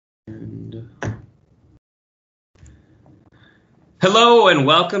Hello and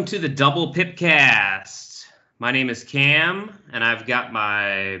welcome to the Double Pipcast. My name is Cam, and I've got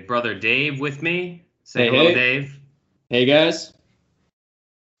my brother Dave with me. Say hello, Dave. Hey, guys.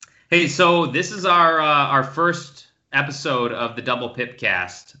 Hey, so this is our first episode of the Double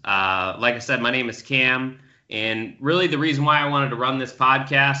Pipcast. Like I said, my name is Cam, and really the reason why I wanted to run this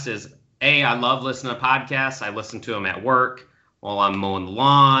podcast is, A, I love listening to podcasts. I listen to them at work, while I'm mowing the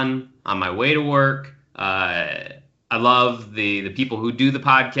lawn, on my way to work. I love the people who do the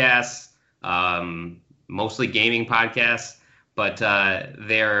podcasts, mostly gaming podcasts, but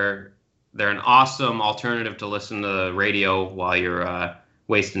they're an awesome alternative to listen to the radio while you're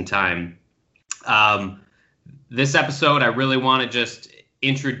wasting time. This episode, I really want to just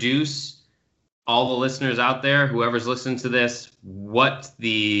introduce all the listeners out there, whoever's listening to this, what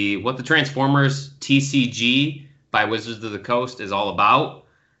the Transformers TCG by Wizards of the Coast is all about.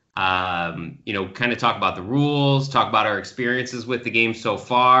 Kind of talk about the rules, talk about our experiences with the game so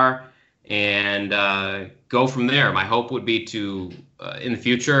far, and go from there. My hope would be to, in the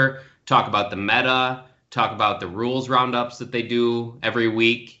future, talk about the meta, talk about the rules roundups that they do every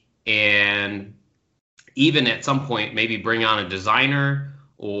week, and even at some point maybe bring on a designer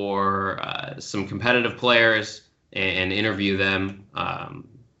or some competitive players and interview them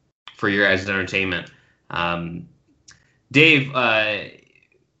for your guys' entertainment. Dave,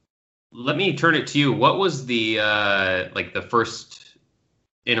 let me turn it to you. What was the first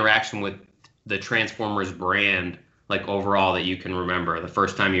interaction with the Transformers brand, overall, that you can remember? The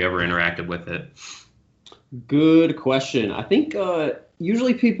first time you ever interacted with it? Good question. I think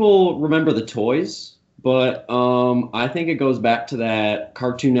usually people remember the toys, but I think it goes back to that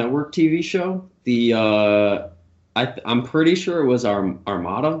Cartoon Network TV show. I'm pretty sure it was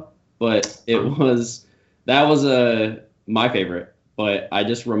Armada, but that was my favorite. But I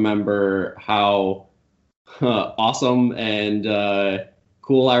just remember how awesome and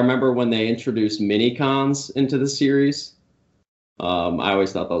cool. I remember when they introduced mini-cons into the series. I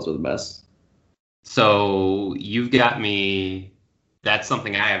always thought those were the best. So you've got me. That's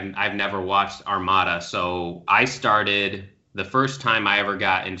something I've never watched, Armada. So I started, the first time I ever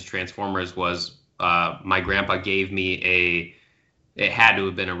got into Transformers was my grandpa gave me it had to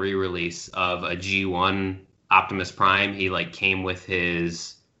have been a re-release of a G1 Optimus Prime. He came with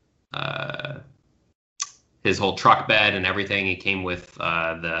his whole truck bed and everything. He came with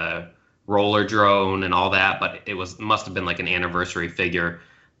the roller drone and all that, but must have been an anniversary figure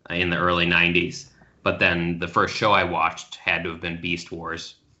in the early 90s. But then the first show I watched had to have been Beast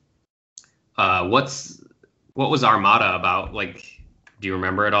Wars. What was Armada about? Do you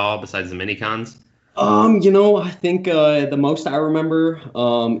remember it all besides the mini-cons? I think the most I remember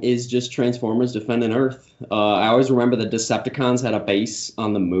is just Transformers defending Earth. I always remember the Decepticons had a base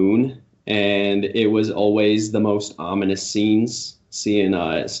on the moon, and it was always the most ominous scenes, seeing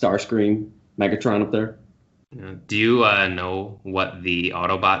Starscream, Megatron up there. Do you know what the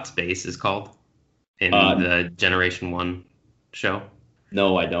Autobots base is called in the Generation 1 show?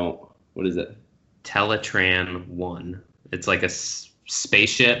 No, I don't. What is it? Teletran 1. It's like a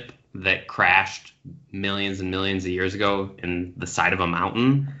spaceship that crashed millions and millions of years ago in the side of a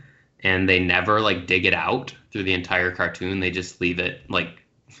mountain, and they never dig it out through the entire cartoon. They just leave it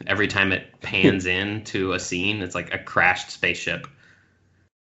every time it pans into a scene, it's like a crashed spaceship.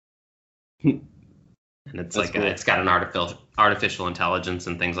 And it's cool. It's got an artificial intelligence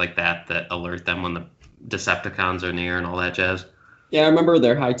and things like that alert them when the Decepticons are near and all that jazz. Yeah, I remember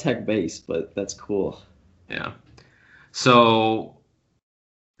their high-tech base, but that's cool. Yeah. So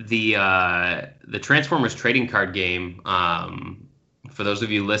the Transformers trading card game, for those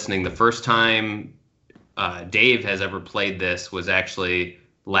of you listening, the first time Dave has ever played this was actually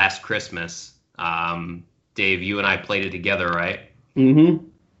last Christmas. Dave, you and I played it together, right? Mm-hmm.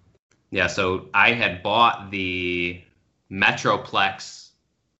 Yeah, so I had bought the Metroplex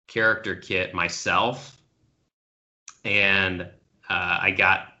character kit myself, and I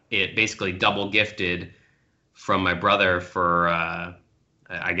got it basically double gifted from my brother for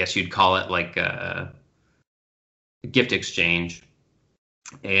I guess you'd call it a gift exchange.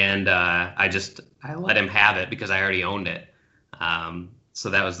 And I let him have it because I already owned it. So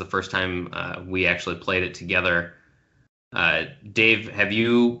that was the first time we actually played it together. Dave, have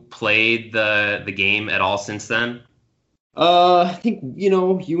you played the game at all since then? I think,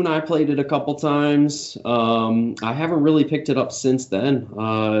 you and I played it a couple times. I haven't really picked it up since then.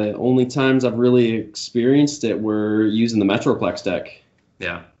 Only times I've really experienced it were using the Metroplex deck.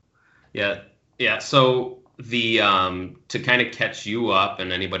 Yeah. So the to kind of catch you up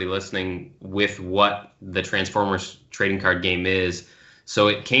and anybody listening with what the Transformers trading card game is. So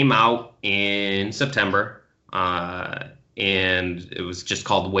it came out in September. and it was just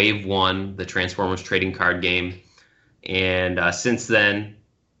called Wave 1, the Transformers trading card game. And since then,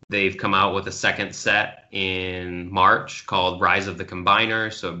 they've come out with a second set in March called Rise of the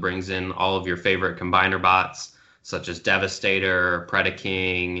Combiner. So it brings in all of your favorite combiner bots, such as Devastator,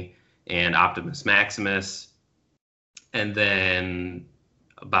 Predaking, and Optimus Maximus. And then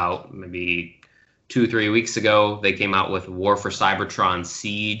about maybe 2-3 weeks ago, they came out with War for Cybertron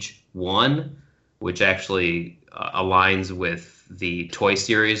Siege 1, which actually aligns with the toy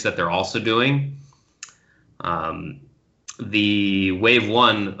series that they're also doing. The Wave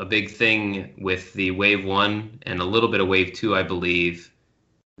 1, a big thing with the Wave 1 and a little bit of Wave 2, I believe,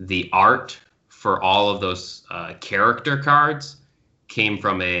 the art for all of those character cards came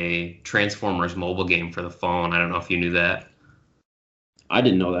from a Transformers mobile game for the phone. I don't know if you knew that. I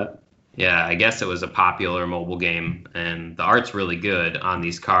didn't know that. Yeah, I guess it was a popular mobile game, and the art's really good on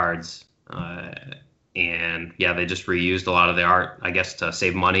these cards. And yeah, they just reused a lot of the art, I guess, to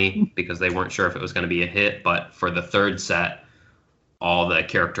save money because they weren't sure if it was going to be a hit. But for the third set, all the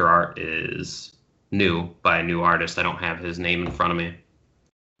character art is new by a new artist. I don't have his name in front of me,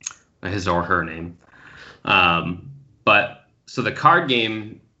 his or her name. But so the card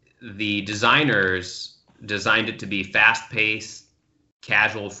game, the designers designed it to be fast-paced,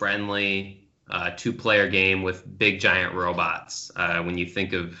 casual-friendly, two-player game with big giant robots. When you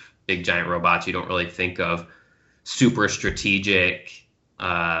think of big giant robots, you don't really think of super strategic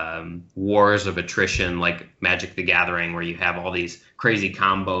wars of attrition like Magic the Gathering, where you have all these crazy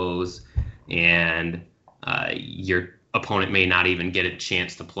combos and your opponent may not even get a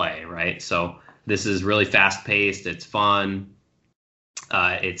chance to play, right? So this is really fast-paced. It's fun.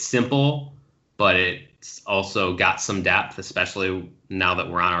 It's simple, but it's also got some depth, especially now that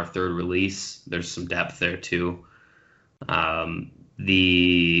we're on our third release. There's some depth there too.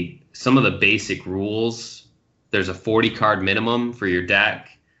 Some of the basic rules, there's a 40 card minimum for your deck,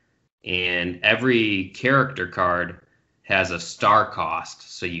 and every character card has a star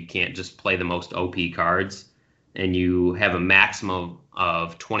cost, so you can't just play the most OP cards, and you have a maximum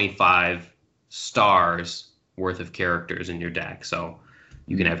of 25 stars worth of characters in your deck. So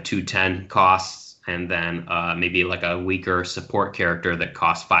you can have 210 costs, and then maybe like a weaker support character that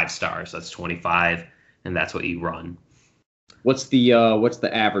costs 5 stars. That's 25, and that's what you run. What's the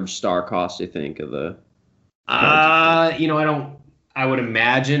average star cost, you think, of the I would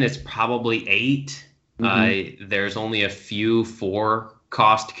imagine it's probably 8. There's only a few 4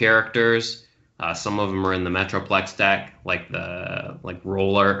 cost characters. Some of them are in the Metroplex deck, like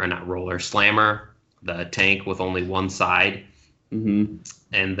Slammer, the tank with only one side. And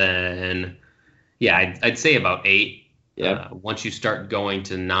then, yeah, I'd say about 8. Yeah. Once you start going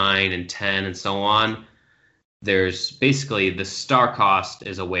to 9 and 10 and so on, there's basically the star cost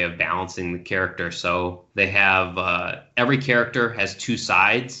is a way of balancing the character. So they have every character has 2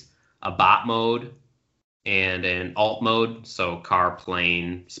 sides, a bot mode and an alt mode. So car,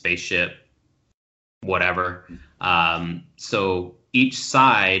 plane, spaceship, whatever. So each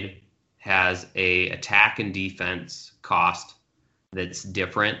side has a attack and defense cost that's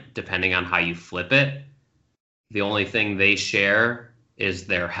different depending on how you flip it. The only thing they share is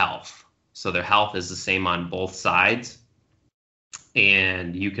their health. So their health is the same on both sides.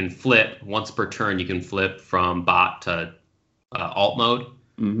 And you can flip, once per turn, you can flip from bot to alt mode.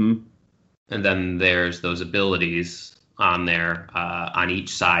 And then there's those abilities on there on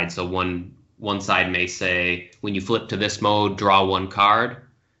each side. So one side may say, when you flip to this mode, draw 1 card.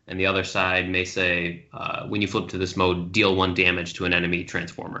 And the other side may say, when you flip to this mode, deal 1 damage to an enemy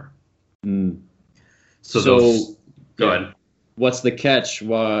transformer. So go ahead. What's the catch?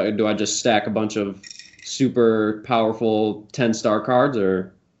 Why do I just stack a bunch of super powerful 10-star cards,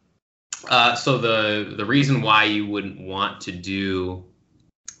 or? So the reason why you wouldn't want to do,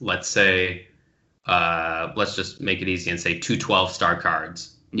 let's say, let's just make it easy and say 2 12-star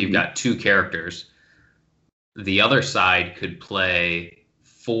cards. You've got 2 characters. The other side could play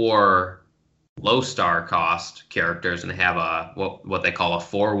 4 low-star cost characters and have a what they call a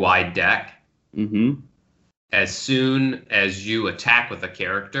 4-wide deck. As soon as you attack with a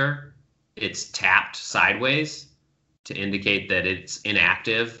character, it's tapped sideways to indicate that it's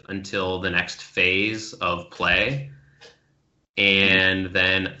inactive until the next phase of play. And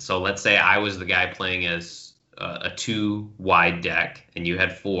then, so let's say I was the guy playing as a 2-wide deck and you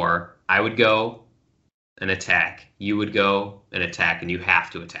had 4. I would go and attack. You would go and attack, and you have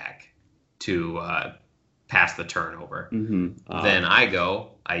to attack to pass the turnover. Then I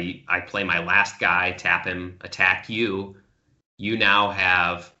go, I play my last guy, tap him, attack you. You now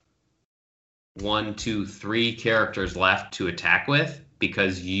have 1, 2, 3 characters left to attack with,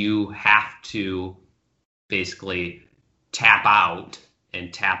 because you have to basically tap out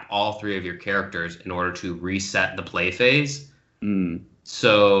and tap all 3 of your characters in order to reset the play phase.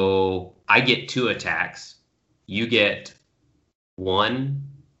 So I get 2 attacks. You get 1,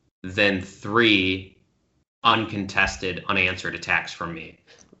 then 3 uncontested, unanswered attacks from me.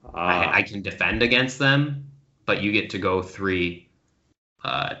 I can defend against them, but you get to go 3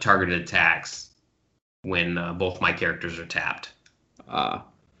 targeted attacks when both my characters are tapped.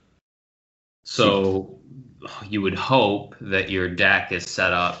 So you would hope that your deck is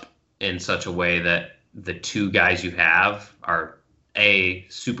set up in such a way that the 2 guys you have are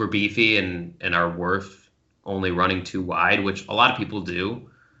super beefy and are worth only running 2 wide, which a lot of people do.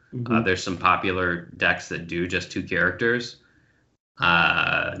 There's some popular decks that do just 2 characters.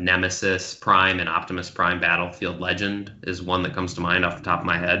 Nemesis Prime and Optimus Prime Battlefield Legend is one that comes to mind off the top of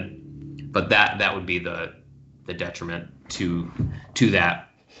my head. But that would be the detriment to that,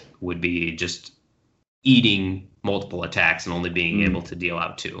 would be just eating multiple attacks and only being able to deal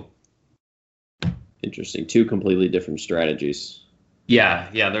out 2. Interesting. 2 completely different strategies. Yeah.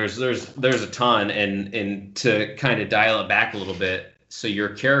 There's a ton, and to kind of dial it back a little bit. So your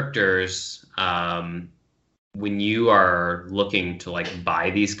characters, when you are looking to like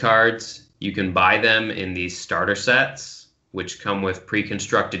buy these cards, you can buy them in these starter sets, which come with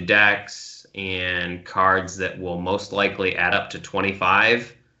pre-constructed decks and cards that will most likely add up to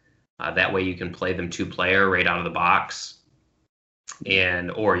 25. That way you can play them 2-player right out of the box,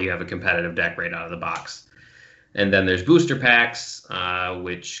 or you have a competitive deck right out of the box. And then there's booster packs,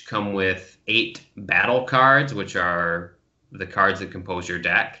 which come with 8 battle cards, which are the cards that compose your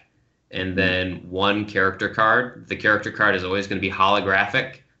deck, and then 1 character card. The character card is always going to be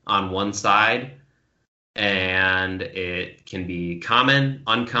holographic on one side, and it can be common,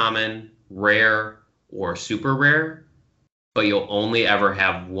 uncommon, rare, or super rare, but you'll only ever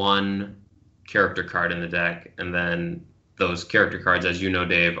have 1 character card in the deck. And then those character cards, as you know,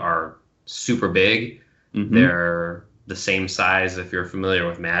 Dave, are super big. They're the same size. If you're familiar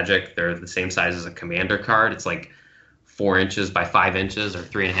with Magic, they're the same size as a commander card. It's like 4 inches by 5 inches or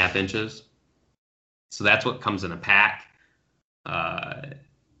 3.5 inches. So that's what comes in a pack.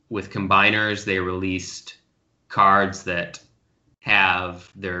 With combiners, they released cards that have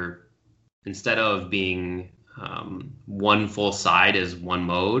their, instead of being 1 full side is 1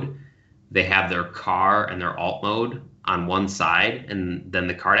 mode, they have their car and their alt mode on one side, and then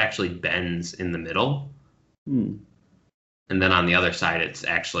the card actually bends in the middle. And then on the other side, it's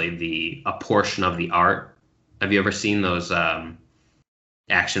actually a portion of the art. Have you ever seen those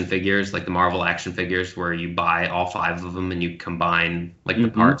action figures, like the Marvel action figures, where you buy all 5 of them and you combine like the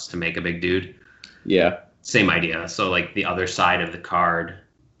parts to make a big dude? Yeah. Same idea. So like the other side of the card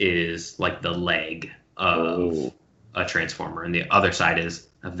is like the leg of a Transformer, and the other side is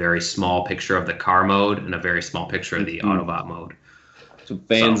a very small picture of the car mode and a very small picture of the Autobot mode. So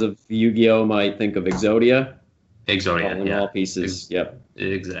fans of Yu-Gi-Oh might think of Exodia. Exodia, all pieces. Yep.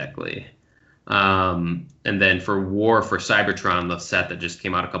 Exactly. And then for War for Cybertron, the set that just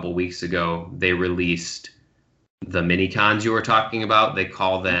came out a couple weeks ago, they released the mini cons you were talking about. They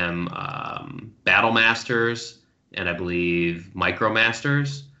call them Battle Masters and I believe Micro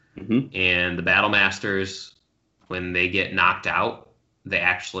Masters. And the Battle Masters, when they get knocked out, they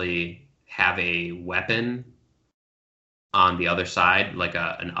actually have a weapon on the other side, like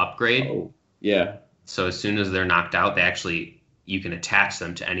an upgrade. Oh, yeah. So as soon as they're knocked out, you can attach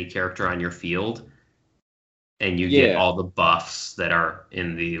them to any character on your field, and you get all the buffs that are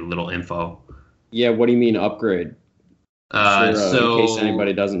in the little info. Yeah, what do you mean upgrade? So in case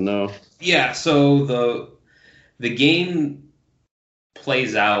anybody doesn't know. Yeah, so the game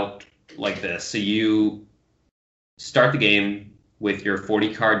plays out like this. So you start the game with your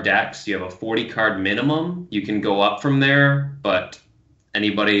 40-card decks. You have a 40-card minimum. You can go up from there, but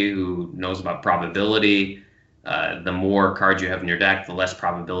anybody who knows about probability, the more cards you have in your deck, the less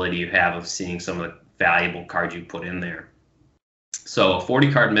probability you have of seeing some of the valuable cards you put in there. So a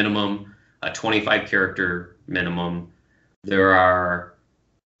 40-card minimum, a 25-character minimum. There are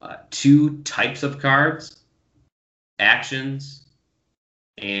 2 types of cards, actions,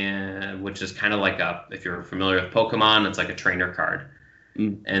 and which is kind of like if you're familiar with Pokemon, it's like a trainer card.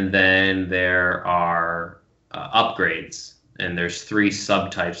 And then there are upgrades, and there's 3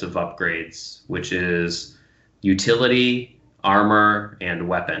 subtypes of upgrades, which is utility, armor, and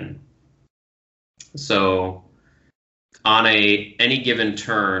weapon. So on any given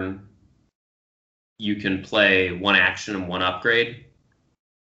turn, you can play 1 action and 1 upgrade.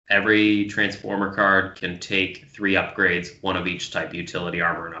 Every Transformer card can take 3 upgrades, 1 of each type: utility,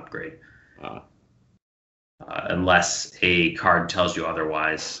 armor, and upgrade. Unless a card tells you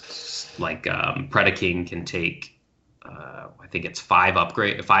otherwise. Like Predaking can take I think it's 5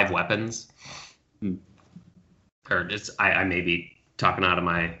 weapons. Hmm. Or I may be talking out of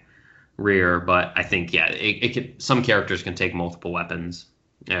my rear, but I think some characters can take multiple weapons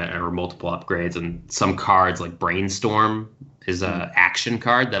or multiple upgrades, and some cards like Brainstorm is a action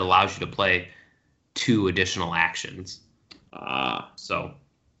card that allows you to play 2 additional actions. So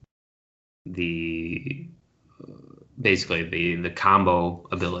the basically the combo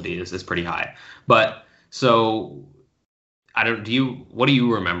ability is pretty high. But so what do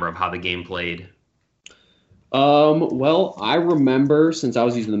you remember of how the game played? Well, I remember since I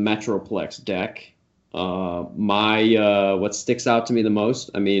was using the Metroplex deck, what sticks out to me the most,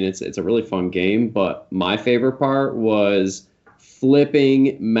 I mean, it's a really fun game, but my favorite part was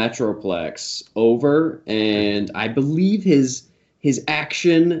flipping Metroplex over, and I believe his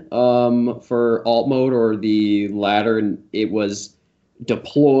action for alt mode or the ladder, it was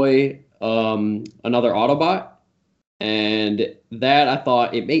deploy another Autobot. And that I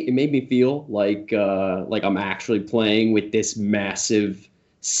thought it made me feel like I'm actually playing with this massive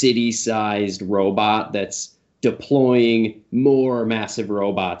city-sized robot that's deploying more massive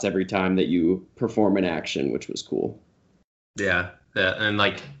robots every time that you perform an action, which was cool. Yeah, and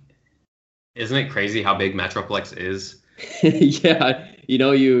like, isn't it crazy how big Metroplex is? Yeah,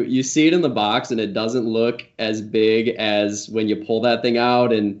 you see it in the box and it doesn't look as big as when you pull that thing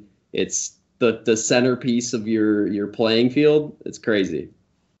out and it's the centerpiece of your playing field. It's crazy.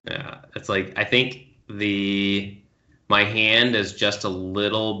 Yeah, it's like I think my hand is just a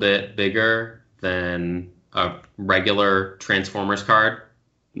little bit bigger than a regular Transformers card,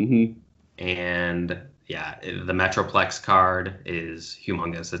 Hmm. and yeah, the Metroplex card is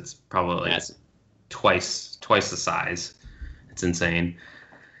humongous. It's probably like Massive. twice the size. It's insane.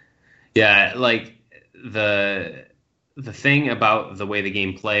 Yeah, like the the thing about the way the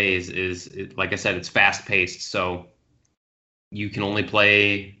game plays is, like I said, it's fast paced, so you can only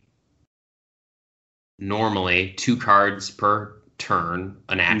play normally 2 cards per turn,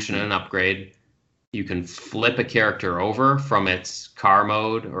 an action and an upgrade. You can flip a character over from its car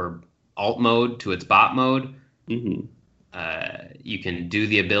mode or alt mode to its bot mode. Hmm. You can do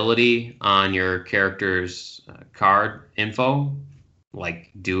the ability on your character's card info, like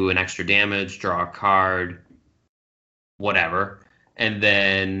do an extra damage, draw a card, whatever, and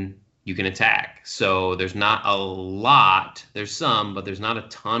then you can attack. So there's not a lot, there's some, but there's not a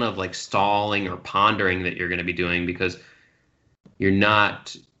ton of like stalling or pondering that you're going to be doing, because you're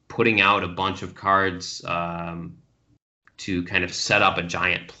not putting out a bunch of cards to kind of set up a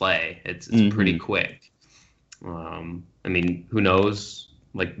giant play. It's pretty quick. I mean, who knows?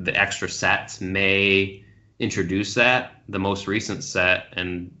 Like the extra sets may introduce that. The most recent set,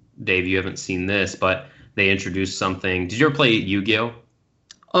 and Dave, you haven't seen this, but they introduced something. Did you ever play Yu-Gi-Oh?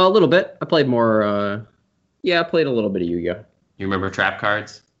 A little bit. I played more. Yeah, I played a little bit of Yu-Gi-Oh. You remember trap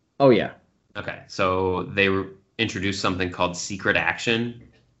cards? Oh yeah. Okay, so they introduced something called Secret Action,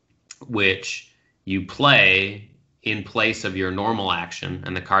 which you play in place of your normal action,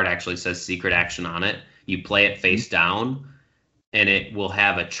 and the card actually says Secret Action on it. You play it face down, and it will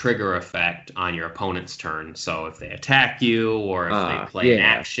have a trigger effect on your opponent's turn. So if they attack you or if they play an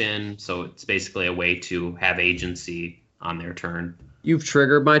action, so it's basically a way to have agency on their turn. You've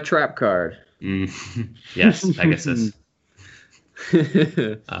triggered my trap card. Yes, Pegasus.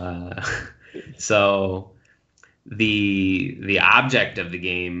 So the object of the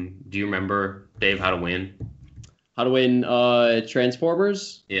game, do you remember, Dave, how to win? How to win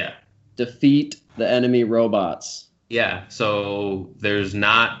Transformers? Yeah. Defeat the enemy robots. Yeah, so there's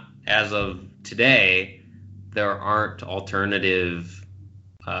not, as of today, there aren't alternative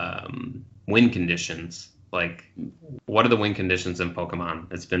win conditions. Like, what are the win conditions in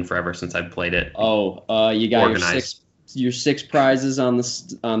Pokemon? It's been forever since I've played it. You got your six prizes on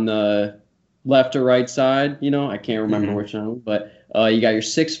the left or right side. I can't remember which one, but you got your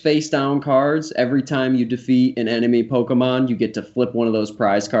 6 face down cards. Every time you defeat an enemy Pokemon, you get to flip one of those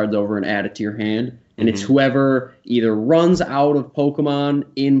prize cards over and add it to your hand. And it's whoever either runs out of Pokemon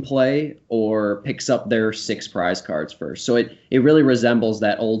in play or picks up their 6 prize cards first. So it really resembles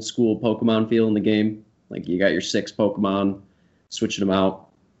that old school Pokemon feel in the game. Like you got your 6 Pokemon, switching them out.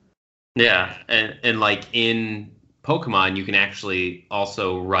 Yeah, and like in Pokemon, you can actually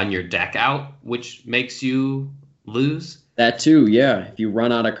also run your deck out, which makes you lose. That too, yeah. If you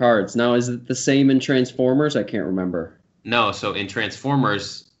run out of cards. Now, is it the same in Transformers? I can't remember. No, so in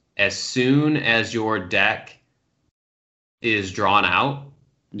Transformers, as soon as your deck is drawn out,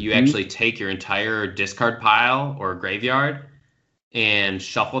 you actually take your entire discard pile or graveyard and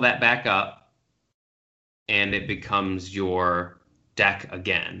shuffle that back up, and it becomes your deck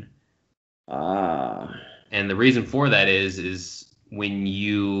again. And the reason for that is when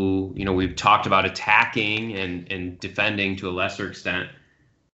we've talked about attacking and defending to a lesser extent.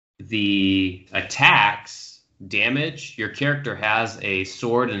 The attacks damage, your character has a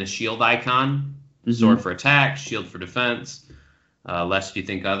sword and a shield icon. Mm-hmm. Sword for attack, shield for defense, lest you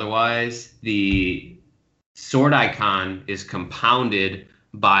think otherwise. The sword icon is compounded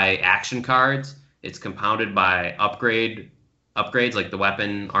by action cards. It's compounded by upgrades like the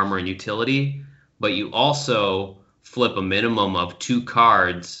weapon, armor, and utility. But you also flip a minimum of 2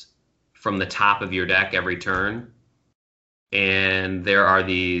 cards from the top of your deck every turn. And there are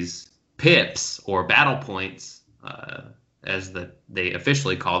these pips or battle points, as they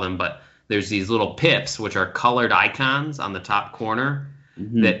officially call them, but there's these little pips, which are colored icons on the top corner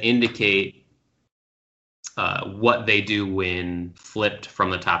that indicate what they do when flipped from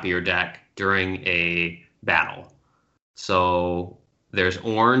the top of your deck during a battle. So there's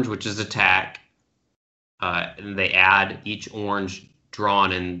orange, which is attack, and they add each orange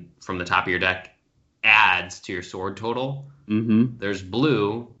drawn in from the top of your deck adds to your sword total. Mm-hmm. There's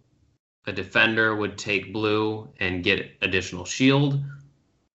blue. A defender would take blue and get additional shield.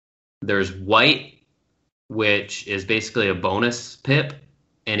 There's white, which is basically a bonus pip,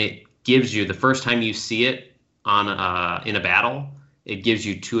 and it gives you, the first time you see it on in a battle, it gives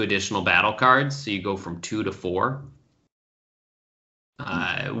you 2 additional battle cards, so you go from 2 to 4.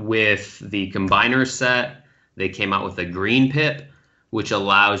 With the combiner set, they came out with a green pip, which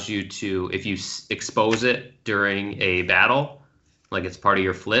allows you to, if you expose it during a battle, like it's part of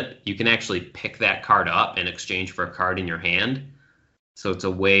your flip, you can actually pick that card up in exchange for a card in your hand. So it's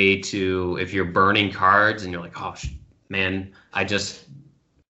a way to, if you're burning cards and you're like, oh, man, I just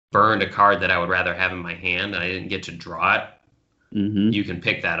burned a card that I would rather have in my hand and I didn't get to draw it, you can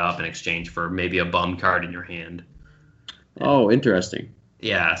pick that up in exchange for maybe a bum card in your hand. Oh, interesting.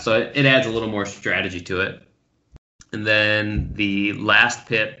 Yeah, so it adds a little more strategy to it. And then the last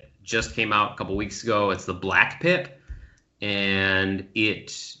pip just came out a couple weeks ago. It's the black pip, and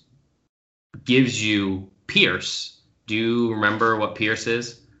it gives you Pierce. Do you remember what Pierce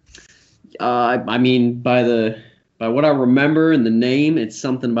is? I mean, by what I remember in the name, it's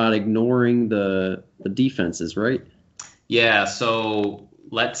something about ignoring the defenses, right? Yeah, so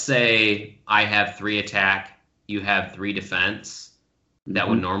let's say I have 3 attack, you have 3 defense. That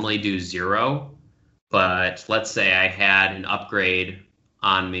would normally do 0. But let's say I had an upgrade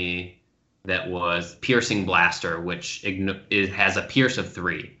on me that was Piercing Blaster, which it has a pierce of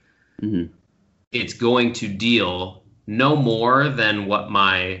 3. Mm-hmm. It's going to deal no more than what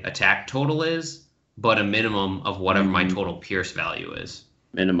my attack total is, but a minimum of whatever my total pierce value is.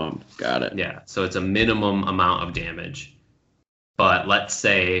 Minimum. Got it. Yeah, so it's a minimum amount of damage. But let's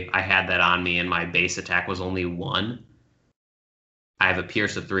say I had that on me and my base attack was only 1. I have a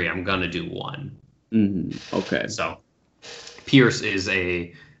pierce of 3. I'm going to do 1. Mm-hmm. Okay. So pierce is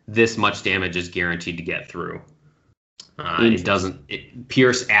this much damage is guaranteed to get through.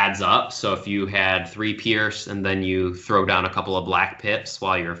 Pierce adds up. So if you had 3 pierce and then you throw down a couple of black pips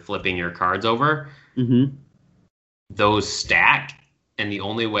while you're flipping your cards over, those stack. And the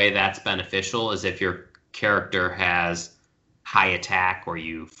only way that's beneficial is if your character has high attack or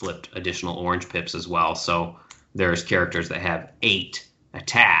you flipped additional orange pips as well. So there's characters that have 8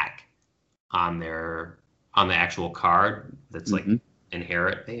 attack on the actual card that's like they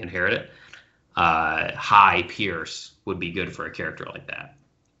inherit it. High pierce would be good for a character like that.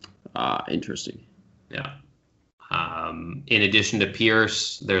 Interesting. Yeah. In addition to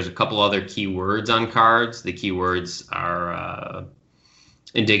pierce, there's a couple other keywords on cards. The keywords are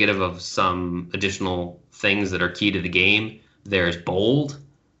indicative of some additional things that are key to the game. There's bold,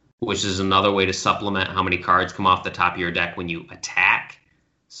 which is another way to supplement how many cards come off the top of your deck when you attack.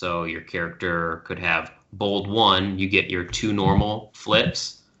 So your character could have bold 1, you get your 2 normal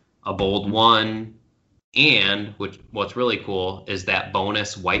flips, a bold 1, and what's really cool is that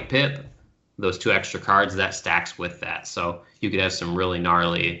bonus white pip, those 2 extra cards, that stacks with that. So you could have some really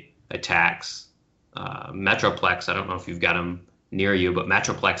gnarly attacks. Metroplex, I don't know if you've got them near you, but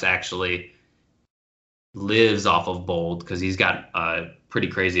Metroplex actually lives off of bold because he's got a pretty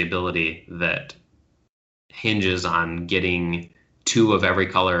crazy ability that hinges on getting 2 of every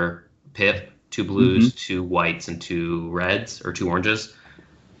color pip, 2 blues, 2 whites, and 2 reds or 2 oranges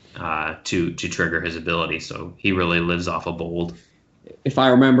to trigger his ability. So he really lives off of bold. If I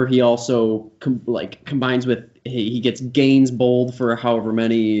remember, he also combines with he gains bold for however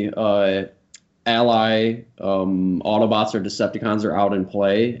many ally Autobots or Decepticons are out in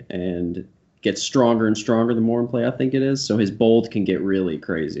play, and gets stronger and stronger the more in play, I think it is. So his bold can get really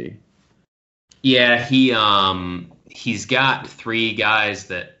crazy. Yeah, he's got 3 guys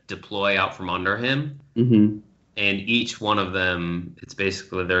that deploy out from under him. Mm-hmm. And each one of them, it's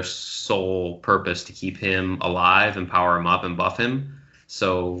basically their sole purpose to keep him alive and power him up and buff him.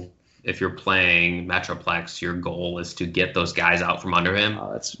 So if you're playing Metroplex, your goal is to get those guys out from under him.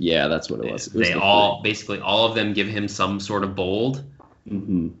 That's what it was. Basically all of them give him some sort of bold.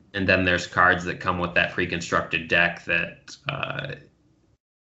 Mm-hmm. And then there's cards that come with that pre-constructed deck that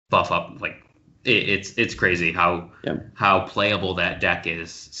buff up. Like it's crazy how playable that deck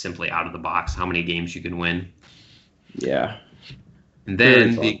is simply out of the box. How many games you can win. Yeah. And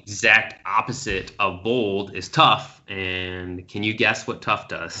then the exact opposite of bold is tough. And can you guess what tough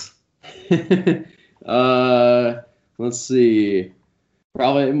does? Let's see.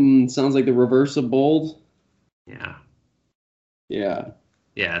 Probably sounds like the reverse of bold. Yeah. Yeah.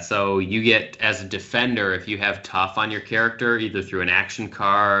 Yeah, so you get, as a defender, if you have tough on your character, either through an action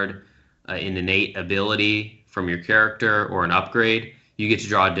card, an innate ability from your character, or an upgrade, you get to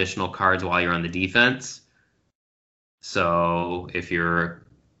draw additional cards while you're on the defense. So if you're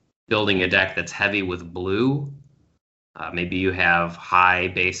building a deck that's heavy with blue, maybe you have high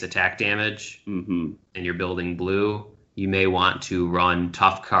base attack damage, and you're building blue, you may want to run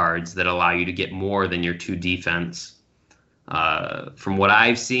tough cards that allow you to get more than your 2 defense. From what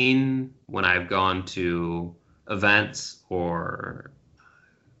I've seen when I've gone to events or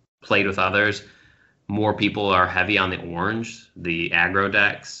played with others, more people are heavy on the orange, the aggro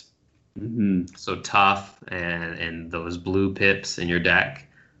decks. Mm-hmm. So tough and those blue pips in your deck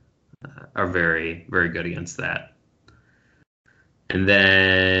are very, very good against that. And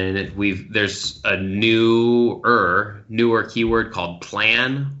then there's a newer keyword called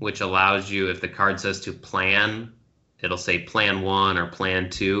plan, which allows you, if the card says to plan, it'll say plan 1 or plan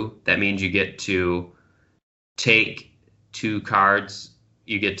 2. That means you get to take 2 cards.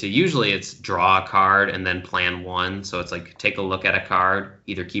 You get to, usually it's draw a card and then plan 1. So it's like take a look at a card,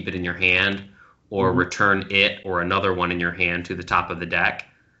 either keep it in your hand or return it or another one in your hand to the top of the deck.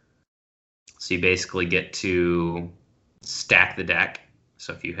 So you basically get to stack the deck.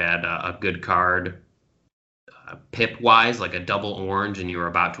 So if you had a good card pip-wise, like a double orange, and you were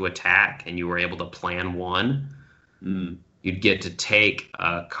about to attack and you were able to plan 1, you'd get to take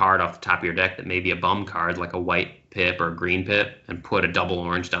a card off the top of your deck that may be a bum card, like a white pip or a green pip, and put a double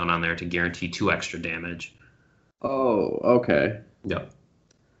orange down on there to guarantee 2 extra damage. Oh, okay. Yep.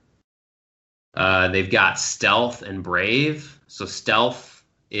 They've got stealth and brave. So stealth,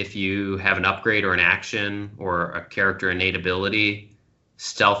 if you have an upgrade or an action or a character innate ability,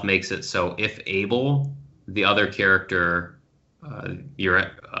 stealth makes it so if able, the other character,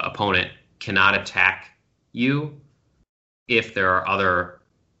 your opponent, cannot attack you if there are other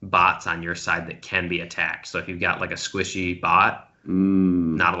bots on your side that can be attacked. So if you've got like a squishy bot,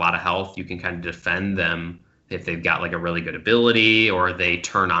 not a lot of health, you can kind of defend them if they've got like a really good ability or they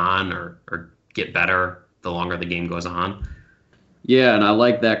turn on or get better the longer the game goes on. Yeah, and I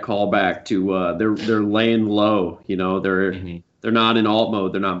like that callback to they're laying low. You know, they're not in alt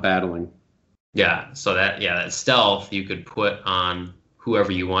mode. They're not battling. Yeah, so that stealth you could put on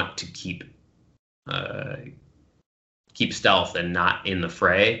whoever you want to keep stealth and not in the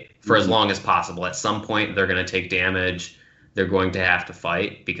fray for as long as possible. At some point, they're going to take damage. They're going to have to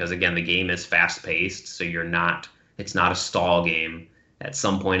fight because, again, the game is fast-paced, so it's not a stall game. At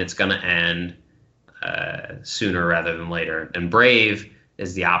some point, it's going to end sooner rather than later. And Brave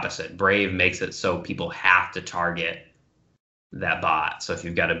is the opposite. Brave makes it so people have to target that bot. So if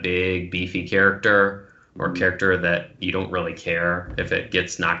you've got a big, beefy character or a character that you don't really care if it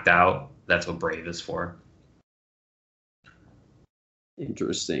gets knocked out, that's what Brave is for.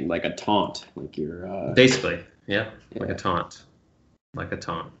 Interesting, like a taunt, like you're basically, yeah, like a taunt.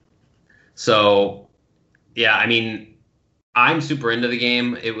 So, yeah, I mean, I'm super into the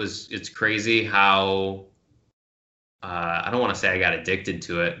game. It's crazy how I don't want to say I got addicted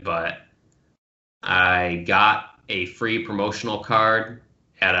to it, but I got a free promotional card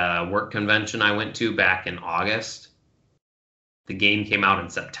at a work convention I went to back in August. The game came out in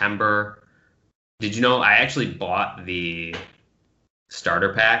September. Did you know I actually bought the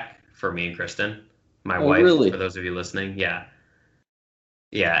starter pack for me and Kristen, my wife, really? For those of you listening? Yeah,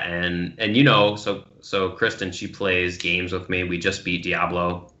 and you know, so Kristen, she plays games with me. We just beat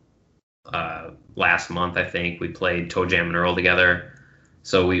Diablo last month, I think. We played Toe Jam and Earl together.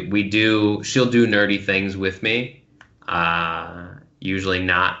 So she'll do nerdy things with me, usually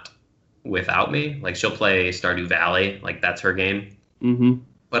not without me. Like she'll play Stardew Valley, like that's her game.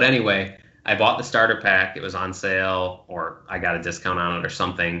 But anyway, I bought the starter pack. It was on sale, or I got a discount on it or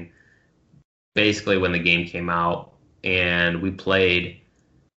something, basically when the game came out, and we played.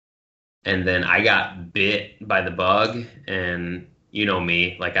 And then I got bit by the bug, and you know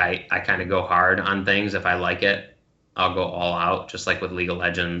me, like I kind of go hard on things. If I like it, I'll go all out. Just like with League of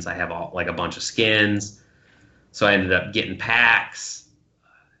Legends, I have all like a bunch of skins. So I ended up getting packs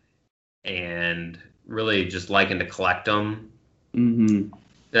and really just liking to collect them. Mm-hmm.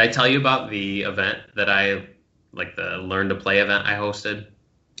 Did I tell you about the event that I like the Learn to Play event I hosted?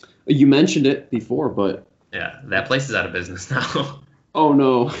 You mentioned it before, but Yeah, that place is out of business now. oh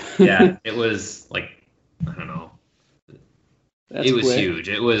no. Yeah, it was like I don't know. That's It was quick. huge.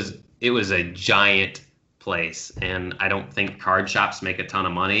 It was a giant place, and I don't think card shops make a ton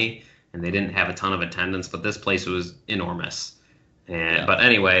of money, and they didn't have a ton of attendance, but this place was enormous. And Yeah. but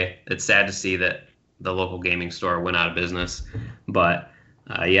anyway, it's sad to see that the local gaming store went out of business. But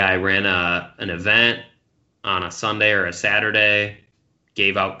yeah, I ran an event on a Sunday or a Saturday,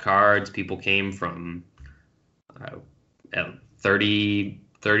 gave out cards. People came from uh, at 30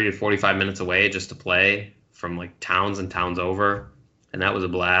 to 45 minutes away just to play from like towns and towns over. And that was a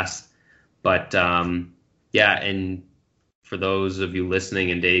blast. But yeah, and for those of you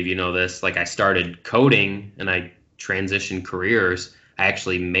listening, and Dave, you know this, like I started coding and I transitioned careers.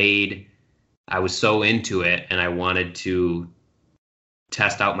 I was so into it and I wanted to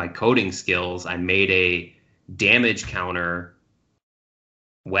test out my coding skills. I made a damage counter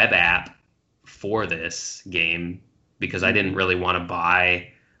web app for this game because I didn't really want to buy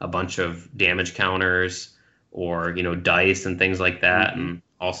a bunch of damage counters or dice and things like that. Mm-hmm. And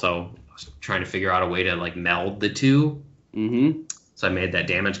also I was trying to figure out a way to like meld the two. Mm-hmm. So I made that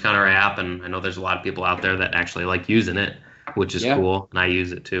damage counter app, and I know there's a lot of people out there that actually like using it, which is Yeah. cool, and I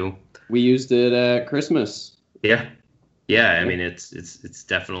use it too. We used it at Christmas. Yeah, yeah. I Yeah. mean, it's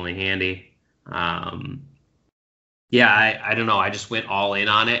definitely handy. Um, yeah, I don't know. I just went all in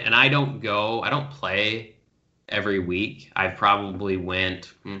on it, and I don't play every week. I probably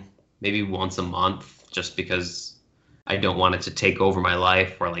went maybe once a month, just because I don't want it to take over my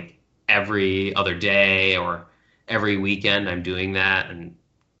life, or like every other day or every weekend I'm doing that, and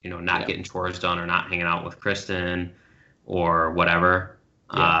not Yeah. getting chores done or not hanging out with Kristen or whatever.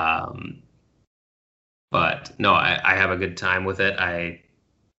 Yeah. But no, I have a good time with it. I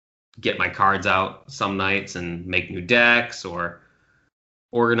get my cards out some nights and make new decks or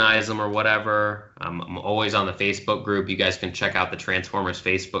organize them or whatever. I'm always on the Facebook group. You guys can check out the Transformers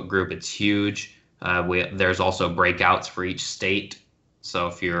Facebook group. It's huge. There's also breakouts for each state. So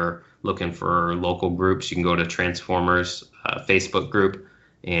if you're looking for local groups, you can go to Transformers Facebook group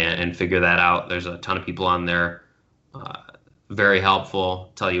and figure that out. There's a ton of people on there. Very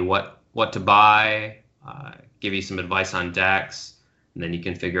helpful. Tell you what to buy. Give you some advice on decks, and then you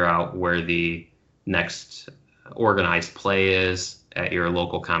can figure out where the next organized play is at your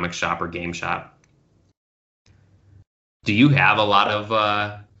local comic shop or game shop. Do you have a lot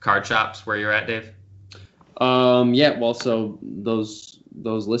of card shops where you're at, Dave? Yeah, well, so those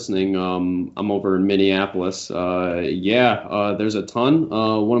listening, I'm over in Minneapolis. Yeah, there's a ton.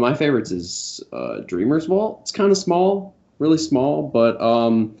 One of my favorites is Dreamer's Vault. It's kind of small, really small, but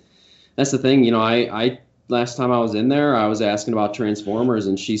that's the thing. I last time I was in there, I was asking about Transformers,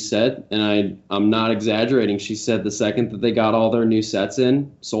 and she said, and I'm not exaggerating, she said the second that they got all their new sets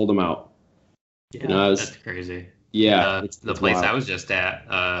in, sold them out. Yeah, And I was, that's crazy. yeah, The it's place wild. I was just at,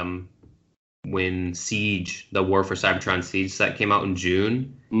 when Siege, the War for Cybertron Siege set came out in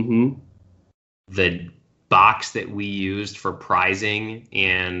June, Mm-hmm. the box that we used for prizing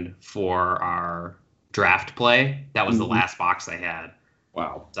and for our draft play, that was the Mm-hmm. last box they had.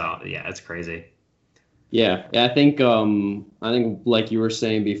 Wow. So yeah, it's crazy. Yeah, I think like you were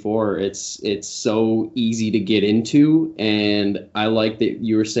saying before, it's so easy to get into, and I like that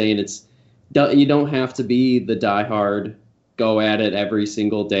you were saying you don't have to be the diehard go at it every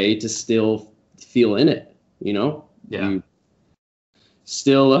single day to still feel in it, you know? Yeah. You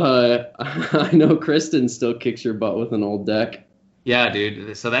still I know Kristen still kicks your butt with an old deck. Yeah,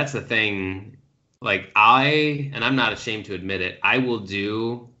 dude. So that's the thing. Like and I'm not ashamed to admit it, I will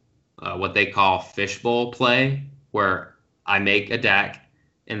do what they call fishbowl play, where I make a deck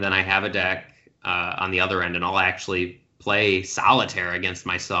and then I have a deck on the other end, and I'll actually play solitaire against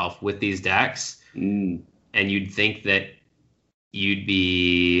myself with these decks. Mm. And you'd think that you'd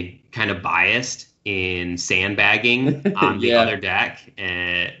be kind of biased in sandbagging on the Yeah. other deck,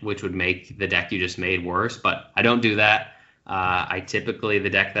 which would make the deck you just made worse. But I don't do that. The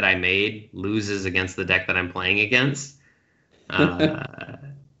deck that I made loses against the deck that I'm playing against.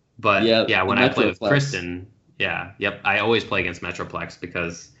 But Yeah, yeah, the when I play with Metroplex. Kristen, yeah, yep, I always play against Metroplex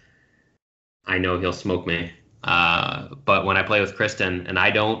because I know he'll smoke me. But when I play with Kristen and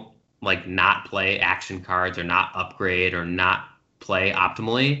I don't like not play action cards or not upgrade or not play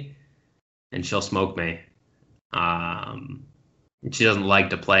optimally, and she'll smoke me. She doesn't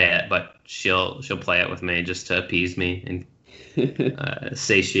like to play it, but she'll play it with me just to appease me and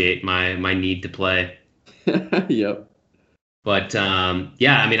satiate my need to play. Yep. But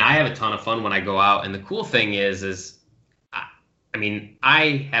yeah, I mean, I have a ton of fun when I go out, and the cool thing is I mean,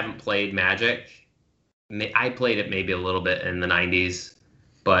 I haven't played Magic. I played it maybe a little bit in the 90s,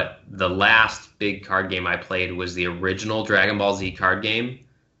 but the last big card game I played was the original Dragon Ball Z card game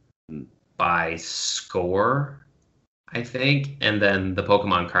by Score, I think, and then the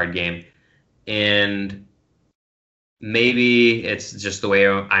Pokemon card game. And maybe it's just the way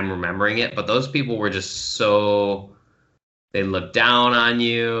I'm remembering it, but those people were just so they looked down on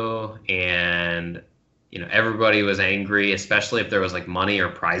you, and everybody was angry, especially if there was like money or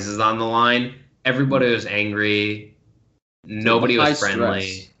prizes on the line. Everybody was angry. Nobody was friendly.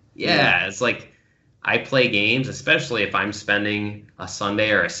 Stress. Yeah, it's like I play games, especially if I'm spending a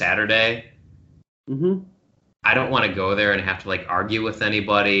Sunday or a Saturday. Mm-hmm. I don't want to go there and have to like argue with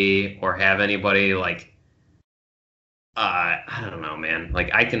anybody or have anybody like I don't know, man.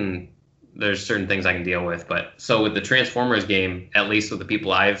 Like there's certain things I can deal with, but so with the Transformers game, at least with the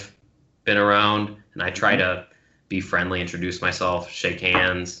people I've been around, and I try to be friendly, introduce myself, shake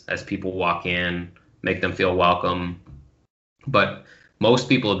hands as people walk in, make them feel welcome. But most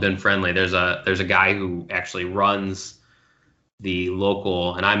people have been friendly. There's a guy who actually runs the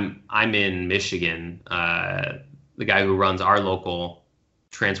local, and I'm in Michigan. The guy who runs our local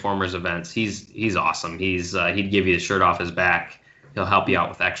Transformers events, he's awesome. He'd give you the shirt off his back. He'll help you out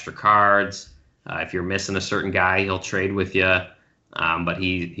with extra cards. If you're missing a certain guy, he'll trade with you. But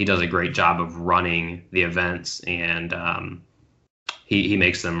he does a great job of running the events, and he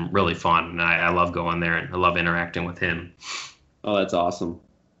makes them really fun. And I love going there, and I love interacting with him. Oh, that's awesome.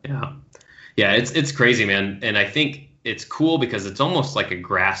 Yeah, it's crazy, man. And I think it's cool because it's almost like a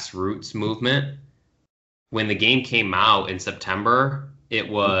grassroots movement. When the game came out in September,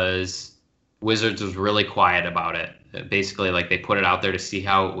 Wizards was really quiet about it. Basically, like they put it out there to see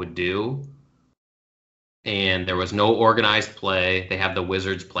how it would do. And there was no organized play. They have the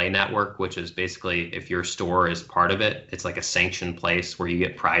Wizards Play Network, which is basically if your store is part of it, it's like a sanctioned place where you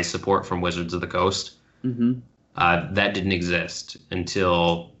get prize support from Wizards of the Coast. Mm-hmm. That didn't exist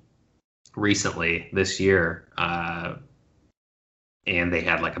until recently this year. And they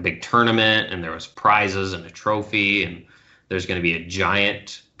had like a big tournament, and there was prizes and a trophy, and there's going to be a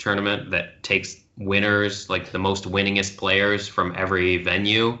giant tournament that takes winners, like the most winningest players from every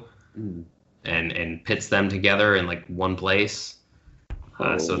venue. And pits them together in like one place.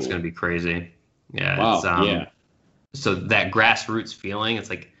 So it's going to be crazy. Yeah. Wow. Yeah. So that grassroots feeling, it's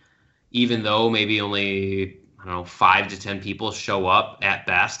like, even though maybe only, 5 to 10 people show up at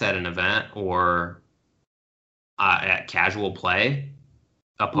best at an event or at casual play,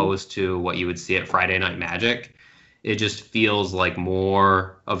 opposed to what you would see at Friday Night Magic, it just feels like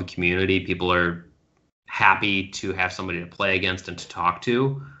more of a community. People are happy to have somebody to play against and to talk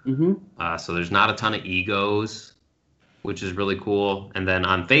to. Mm-hmm. So there's not a ton of egos, which is really cool. And then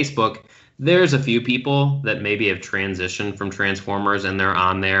on Facebook, there's a few people that maybe have transitioned from Transformers, and they're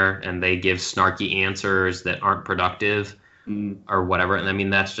on there and they give snarky answers that aren't productive or whatever. And I mean,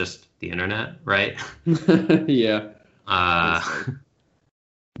 that's just the internet, right? Yeah.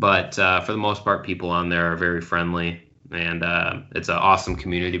 But for the most part, people on there are very friendly, and it's an awesome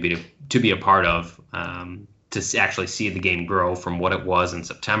community to be a part of, to actually see the game grow from what it was in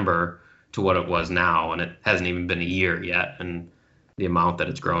September to what it was now. And it hasn't even been a year yet, and the amount that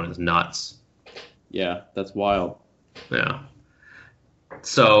it's grown is nuts. Yeah, that's wild. Yeah.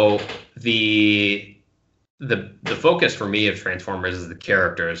 So the focus for me of Transformers is the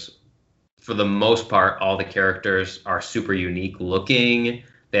characters. For the most part, all the characters are super unique looking.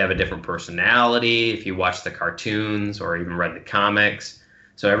 They have a different personality if you watch the cartoons or even read the comics.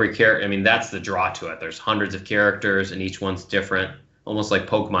 So every character, I mean, that's the draw to it. There's hundreds of characters, and each one's different. Almost like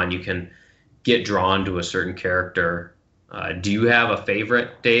Pokemon, you can get drawn to a certain character. Do you have a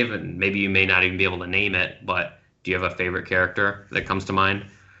favorite, Dave? And maybe you may not even be able to name it, but do you have a favorite character that comes to mind?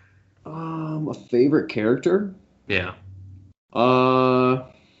 A favorite character? Yeah. No,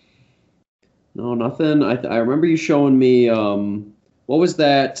 nothing. I remember you showing me, what was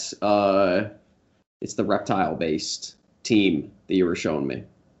that? It's the reptile-based team that you were showing me.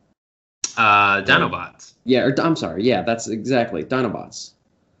 Dinobots. Yeah, I'm sorry. Yeah, that's exactly Dinobots.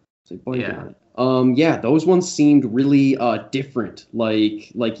 Yeah. Yeah, those ones seemed really different.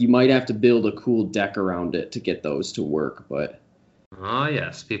 Like you might have to build a cool deck around it to get those to work, but Oh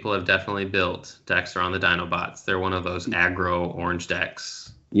yes, people have definitely built decks around the Dinobots. They're one of those aggro orange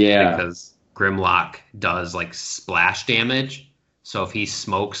decks. Yeah. Because Grimlock does like splash damage. So if he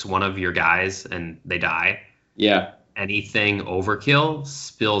smokes one of your guys and they die, yeah, anything overkill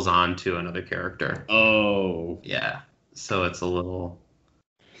spills onto another character. Oh. Yeah. So it's a little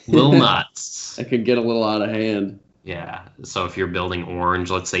nuts. That could get a little out of hand. Yeah. So if you're building orange,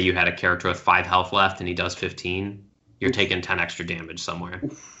 let's say you had a character with 5 health left and he does 15, you're taking 10 extra damage somewhere.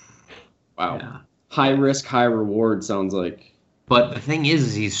 Wow. Yeah. High risk, high reward sounds like. But the thing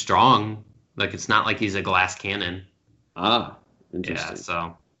is he's strong. Like, it's not like he's a glass cannon. Ah, interesting. Yeah,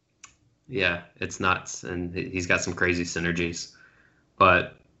 so yeah, it's nuts, and he's got some crazy synergies.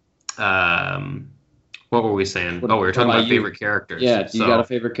 But what were we saying? We were talking about favorite characters. Yeah, you got a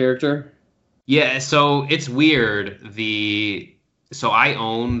favorite character? Yeah, so it's weird. So I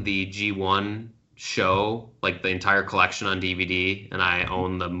own the G1 show, like the entire collection on DVD, and I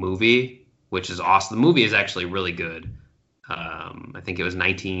own the movie, which is awesome. The movie is actually really good. I think it was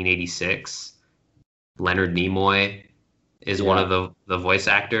 1986. Leonard Nimoy is one of the voice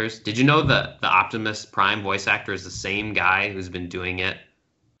actors. Did you know that the Optimus Prime voice actor is the same guy who's been doing it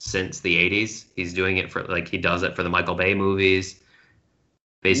since the 80s? He's doing it for, like, he does it for the Michael Bay movies.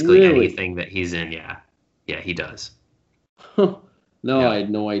 Basically anything that he's in, yeah, he does. No, yeah. I had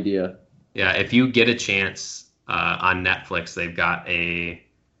no idea. Yeah, if you get a chance on Netflix, they've got a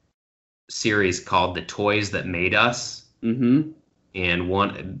series called The Toys That Made Us. Mm-hmm.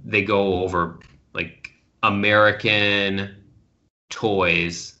 And they go over like American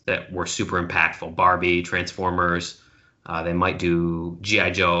toys that were super impactful. Barbie, Transformers. They might do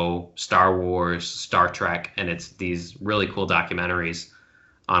G.I. Joe, Star Wars, Star Trek, and it's these really cool documentaries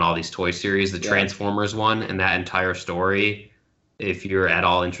on all these toy series. The Transformers one and that entire story. If you're at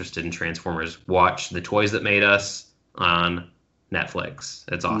all interested in Transformers, watch The Toys That Made Us on Netflix.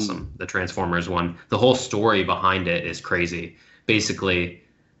 It's awesome. The Transformers one. The whole story behind it is crazy. Basically,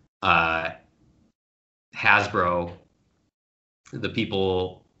 Hasbro, the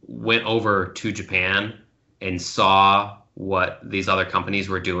people went over to Japan and saw what these other companies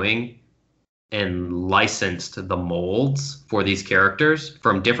were doing and licensed the molds for these characters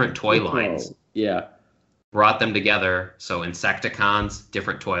from different toy lines. Yeah. Brought them together. So Insecticons,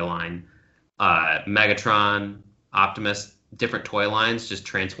 different toy line. Megatron, Optimus, different toy lines, just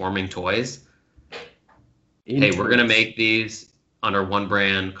transforming toys. Hey, we're going to make these under one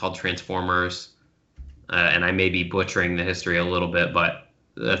brand called Transformers. And I may be butchering the history a little bit, but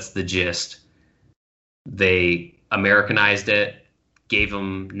that's the gist. They Americanized it, gave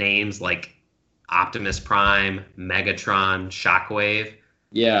them names like Optimus Prime, Megatron, Shockwave.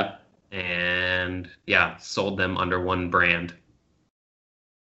 Yeah. And sold them under one brand.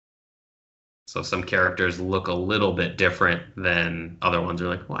 So some characters look a little bit different than other ones. Are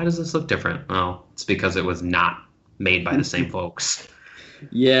like, why does this look different? Well, it's because it was not made by the same folks.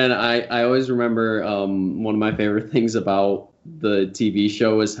 Yeah, and I always remember one of my favorite things about the TV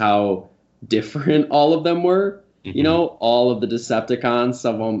show is how different all of them were. Mm-hmm. You know, all of the Decepticons,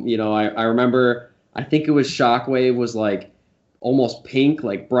 some of them, you know, I remember, I think it was Shockwave was like almost pink,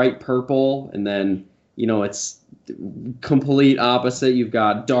 like bright purple, and then, you know, it's complete opposite. You've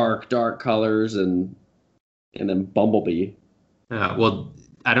got dark colors, and then Bumblebee. Well,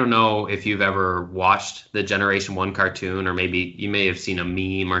 I don't know if you've ever watched the Generation 1 cartoon, or maybe you may have seen a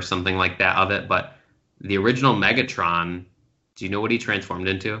meme or something like that of it, but the original Megatron, do you know what he transformed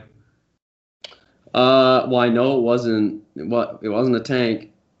into? Well, I know it wasn't a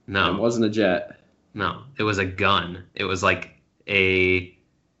tank. No. It wasn't a jet. No, it was a gun. It was like every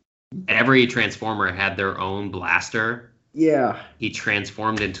Transformer had their own blaster. Yeah. He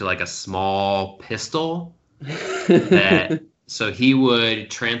transformed into like a small pistol that so he would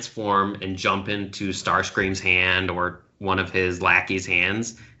transform and jump into Starscream's hand or one of his lackeys'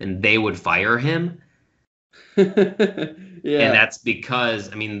 hands, and they would fire him. Yeah. And that's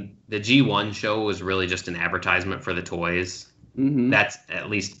because, I mean, the G1 show was really just an advertisement for the toys. Mm-hmm. That's at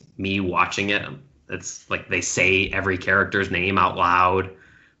least me watching it. It's like they say every character's name out loud.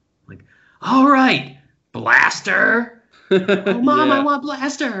 Like, all right, Blaster. Oh, Mom, yeah. I want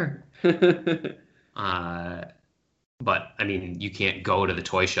Blaster. But, I mean, you can't go to the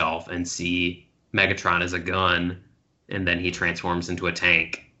toy shelf and see Megatron as a gun, and then he transforms into a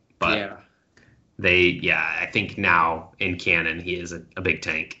tank. But I think now in canon he is a big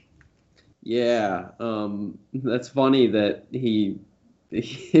tank. Yeah, that's funny that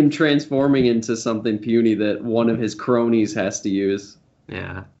him transforming into something puny that one of his cronies has to use.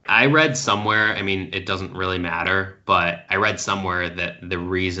 Yeah, I read somewhere, I mean, it doesn't really matter, but I read somewhere that the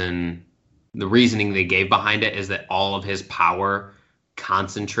reasoning they gave behind it is that all of his power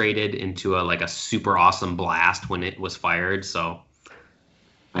concentrated into a super awesome blast when it was fired. So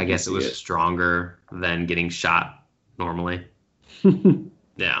I guess it was stronger than getting shot normally.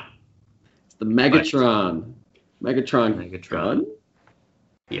 Yeah. It's the Megatron. Megatron gun?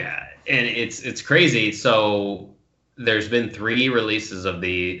 Yeah, and it's crazy. So there's been 3 releases of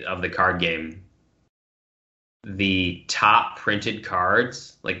the card game. The top printed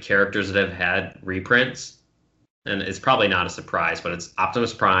cards, like characters that have had reprints, and it's probably not a surprise, but it's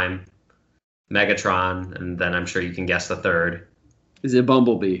Optimus Prime, Megatron, and then I'm sure you can guess the third. Is it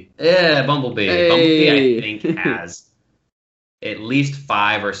Bumblebee? Yeah, Bumblebee. Hey. Bumblebee, I think, has at least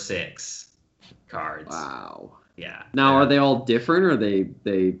 5 or 6 cards. Wow. Yeah. Now, are they all different, or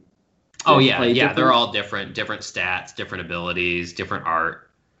they Oh yeah, play yeah. different? They're all different stats, different abilities, different art.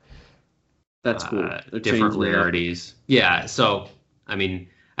 That's cool. Different rarities. Yeah. So, I mean,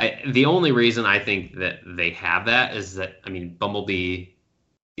 the only reason I think that they have that is that, I mean, Bumblebee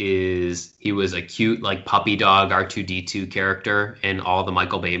he was a cute, like, puppy dog R2-D2 character in all the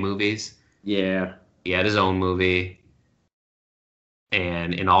Michael Bay movies. Yeah. He had his own movie.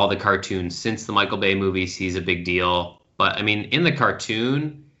 And in all the cartoons since the Michael Bay movies, he's a big deal. But, I mean, in the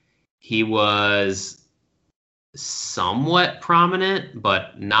cartoon, he was somewhat prominent,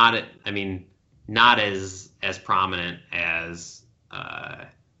 but not as prominent as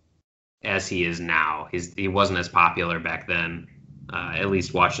he is now. He wasn't as popular back then. At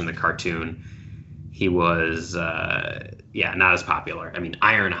least watching the cartoon, he was not as popular. I mean,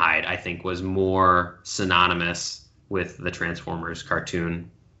 Ironhide, I think, was more synonymous with the Transformers cartoon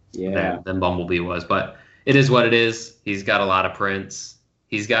than Bumblebee was. But it is what it is. He's got a lot of prints.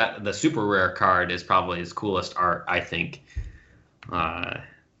 He's got the super rare card is probably his coolest art, I think.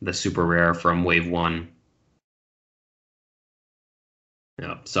 The super rare from Wave 1.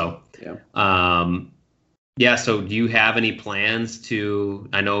 Yeah. So. Yeah. So do you have any plans to?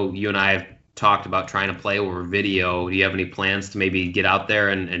 I know you and I have talked about trying to play over video. Do you have any plans to maybe get out there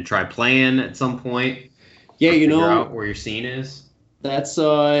and try playing at some point? Yeah, figure out where your scene is. That's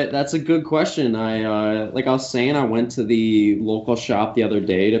a good question. Like I was saying, I went to the local shop the other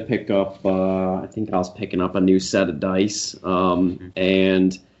day to pick up. I think I was picking up a new set of dice,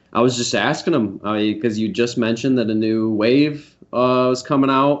 and I was just asking them because you just mentioned that a new wave was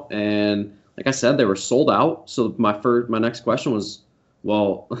coming out, and like I said, they were sold out. So my next question was,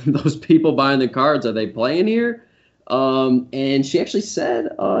 well, those people buying the cards, are they playing here? And she actually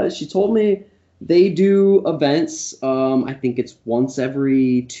said, she told me they do events. I think it's once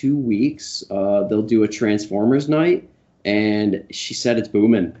every 2 weeks. They'll do a Transformers night, and she said it's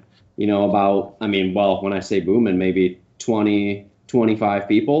booming. When I say booming, maybe 20, 25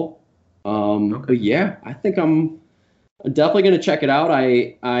 people. Okay. But yeah, I think I'm definitely going to check it out.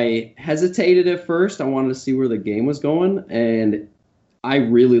 I hesitated at first. I wanted to see where the game was going, and I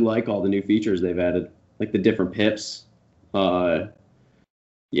really like all the new features they've added, like the different pips.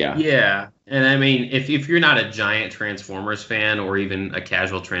 Yeah. And I mean, if you're not a giant Transformers fan or even a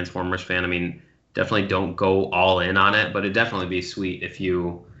casual Transformers fan, I mean, definitely don't go all in on it, but it'd definitely be sweet if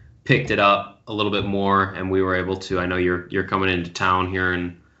you picked it up a little bit more and we were able to. I know you're coming into town here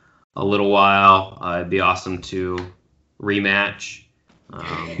in a little while. It'd be awesome to rematch.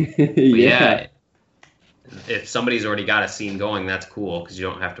 Yeah. If somebody's already got a scene going, that's cool because you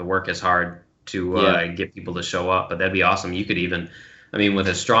don't have to work as hard to get people to show up. But that'd be awesome. You could even, I mean, with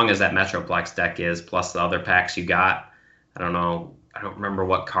as strong as that Metroplex deck is, plus the other packs you got, I don't know, I don't remember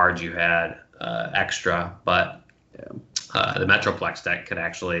what cards you had extra, but the Metroplex deck could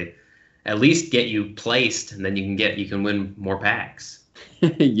actually at least get you placed, and then you can win more packs.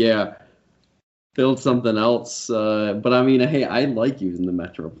 Yeah, build something else. But I mean, hey, I like using the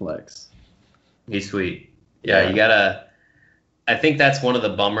Metroplex. He's sweet. Yeah, you gotta. I think that's one of the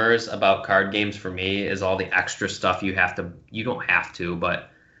bummers about card games for me is all the extra stuff you don't have to,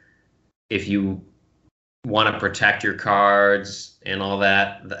 but if you want to protect your cards and all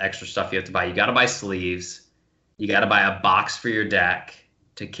that, the extra stuff you have to buy, you got to buy sleeves. You got to buy a box for your deck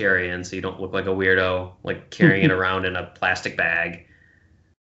to carry in so you don't look like a weirdo, like carrying it around in a plastic bag.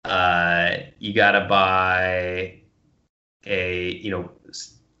 You got to buy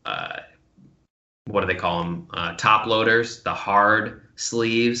what do they call them? Top loaders, the hard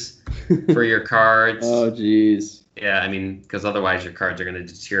sleeves for your cards. Oh, geez. Yeah, I mean, because otherwise your cards are going to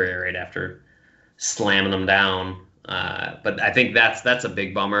deteriorate after slamming them down. But I think that's a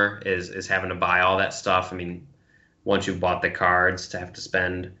big bummer is having to buy all that stuff. I mean, once you've bought the cards, to have to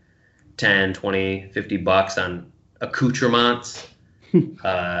spend 10, 20, $50 on accoutrements.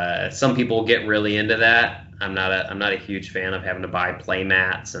 Some people get really into that. I'm not a huge fan of having to buy play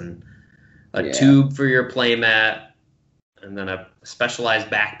mats and a tube for your playmat, and then a specialized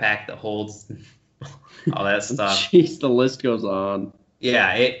backpack that holds all that stuff. Jeez, the list goes on.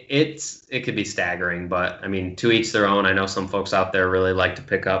 Yeah, it could be staggering, but I mean, to each their own. I know some folks out there really like to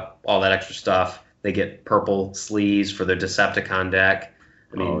pick up all that extra stuff. They get purple sleeves for their Decepticon deck.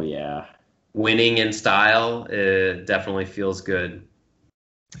 I mean, Oh yeah. winning in style, it definitely feels good.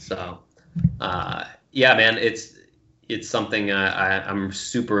 So, yeah, man, it's something I'm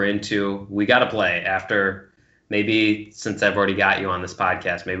super into. We got to play after. Maybe since I've already got you on this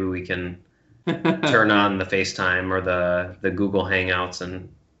podcast, maybe we can turn on the FaceTime or the Google Hangouts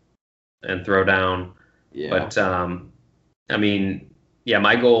and throw down. Yeah. But I mean, yeah,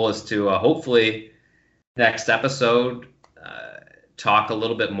 my goal is to hopefully next episode talk a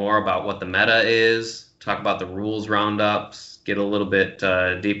little bit more about what the meta is, talk about the rules roundups, get a little bit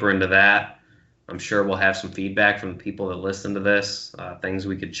deeper into that. I'm sure we'll have some feedback from the people that listen to this, things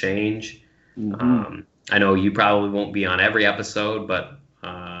we could change. I know you probably won't be on every episode, but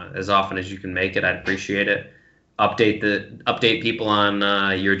as often as you can make it, I'd appreciate it. Update people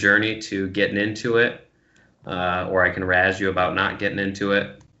on your journey to getting into it, or I can razz you about not getting into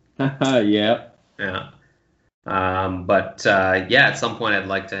it. Yeah. Yeah. But yeah, at some point I'd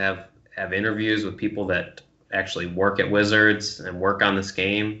like to have interviews with people that actually work at Wizards and work on this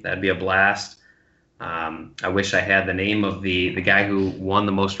game. That'd be a blast. I wish I had the name of the guy who won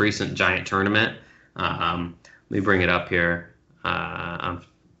the most recent giant tournament. Let me bring it up here.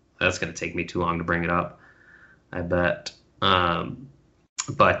 That's going to take me too long to bring it up, I bet.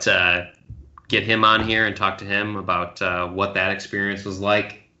 But get him on here and talk to him about what that experience was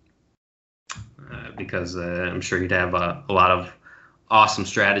like. Because I'm sure you'd have a lot of awesome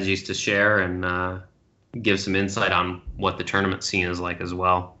strategies to share and give some insight on what the tournament scene is like as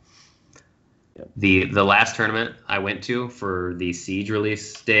well. Yep. The last tournament I went to for the Siege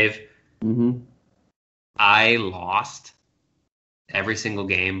release, Dave, I lost every single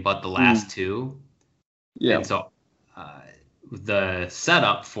game but the last two. Yeah. And so the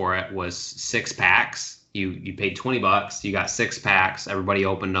setup for it was 6 packs. You paid $20, you got 6 packs, everybody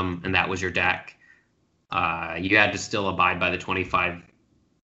opened them, and that was your deck. You had to still abide by the 25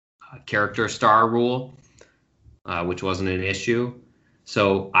 character star rule, which wasn't an issue.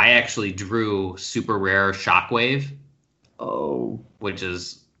 So I actually drew super rare Shockwave. Oh. Which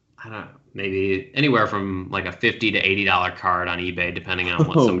is, I don't know, maybe anywhere from like a $50 to $80 card on eBay, depending on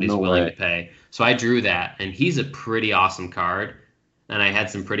what somebody's willing to pay. So I drew that, and he's a pretty awesome card, and I had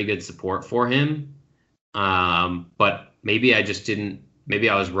some pretty good support for him. But maybe I just didn't. Maybe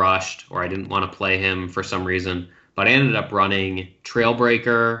I was rushed or I didn't want to play him for some reason, but I ended up running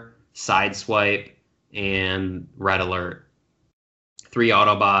Trailbreaker, Sideswipe, and Red Alert. 3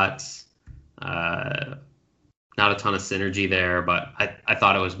 Autobots. Not a ton of synergy there, but I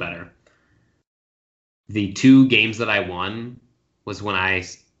thought it was better. The 2 games that I won was when I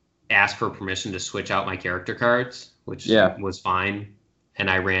asked for permission to switch out my character cards, which was fine. And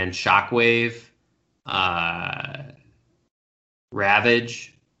I ran Shockwave,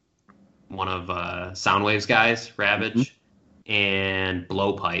 Ravage, one of Soundwave's guys, Ravage, and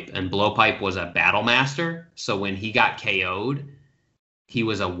Blowpipe. And Blowpipe was a Battle Master, so when he got KO'd, he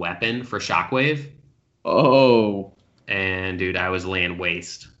was a weapon for Shockwave. Oh. And, dude, I was laying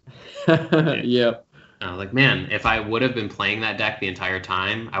waste. Yep. I was like, man, if I would have been playing that deck the entire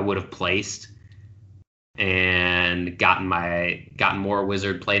time, I would have placed and gotten more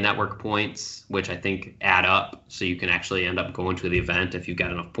Wizard Play Network points, which I think add up, so you can actually end up going to the event if you've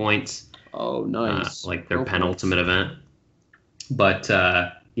got enough points. Oh, nice. Like their penultimate event. But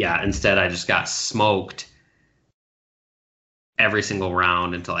yeah, instead I just got smoked every single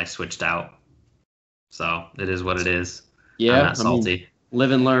round until I switched out. So it is what it is. Yeah, I'm not salty. I mean,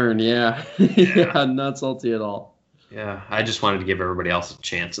 live and learn. Yeah. Yeah, not salty at all. Yeah, I just wanted to give everybody else a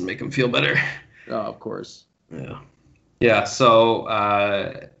chance and make them feel better. Oh, of course. Yeah. Yeah. So,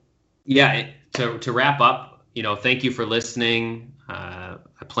 to wrap up, thank you for listening. I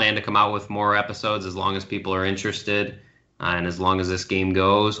plan to come out with more episodes as long as people are interested, and as long as this game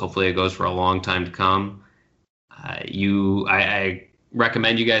goes. Hopefully, it goes for a long time to come. I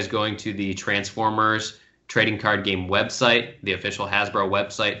recommend you guys going to the Transformers trading card game website, the official Hasbro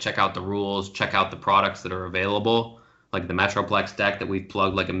website. Check out the rules. Check out the products that are available, like the Metroplex deck that we've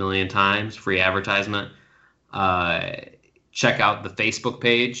plugged like a million times, free advertisement. Check out the Facebook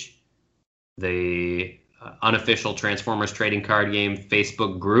page, the unofficial Transformers trading card game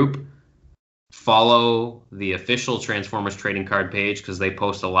Facebook group. Follow the official Transformers trading card page because they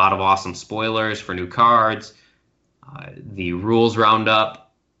post a lot of awesome spoilers for new cards, the rules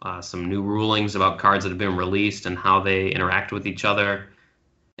roundup, some new rulings about cards that have been released and how they interact with each other.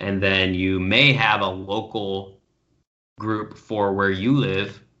 And then you may have a local group for where you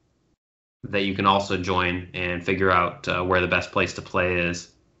live that you can also join and figure out where the best place to play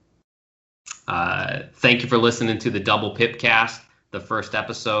is. Thank you for listening to the Double Pipcast, the first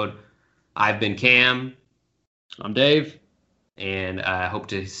episode. I've been Cam, I'm Dave. and I hope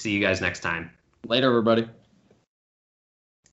to see you guys next time. Later, everybody.